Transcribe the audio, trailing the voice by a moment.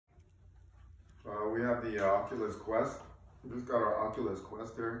we have the Oculus Quest. We just got our Oculus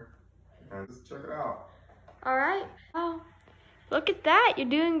Quest here, and just check it out. All right. Oh, look at that. You're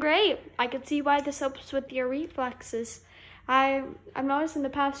doing great. I can see why this helps with your reflexes. I've noticed in the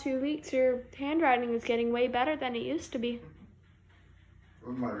past few weeks your handwriting is getting way better than it used to be.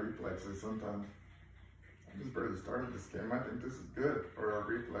 With my reflexes sometimes. I just barely started this game. I think this is good for our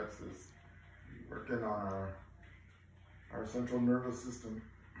reflexes. Working on our central nervous system.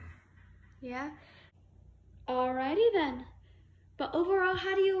 Yeah. Alrighty then. But overall,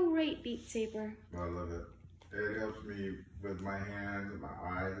 how do you rate Beat Saber? I love it. It helps me with my hands and my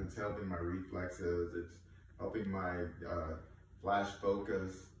eyes. It's helping my reflexes. It's helping my flash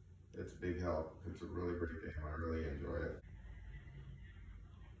focus. It's a big help. It's a really great game. I really enjoy it.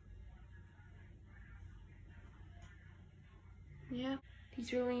 Yeah,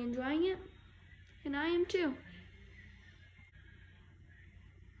 he's really enjoying it. And I am too.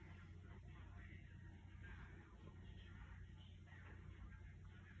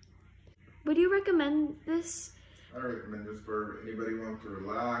 Would you recommend this? I recommend this for anybody who wants to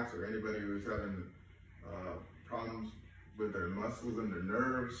relax or anybody who's having problems with their muscles and their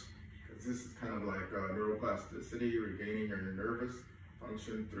nerves. Because this is kind of like neuroplasticity, regaining your nervous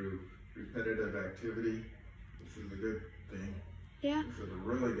function through repetitive activity. This is a good thing. Yeah. This is a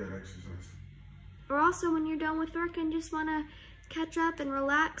really good exercise. Or also when you're done with work and just want to catch up and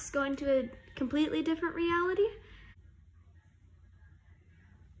relax, go into a completely different reality.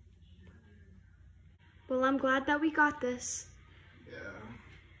 Well, I'm glad that we got this. Yeah,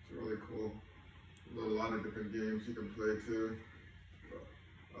 it's really cool. There's a lot of different games you can play too.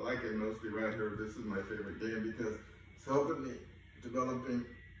 I like it mostly right here. This is my favorite game because it's helping me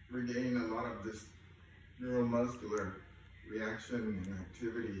regaining a lot of this neuromuscular reaction and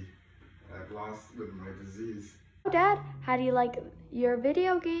activity that I've lost with my disease. Dad, how do you like your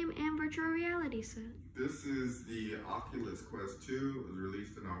video game and virtual reality set? This is the Oculus Quest 2. It was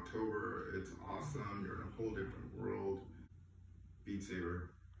released in October. It's awesome. You're in a whole different world. Beat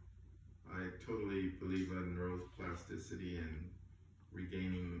Saber. I totally believe in neuroplasticity and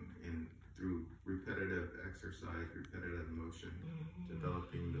regaining and through repetitive exercise, repetitive motion,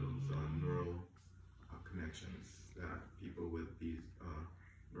 developing those neural connections that people with these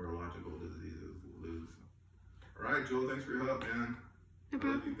neurological diseases lose. All right, Joel, thanks for your help, man. No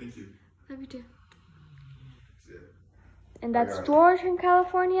problem. I love you. Thank you. Love you too. That's it. And that's George in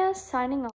California signing off.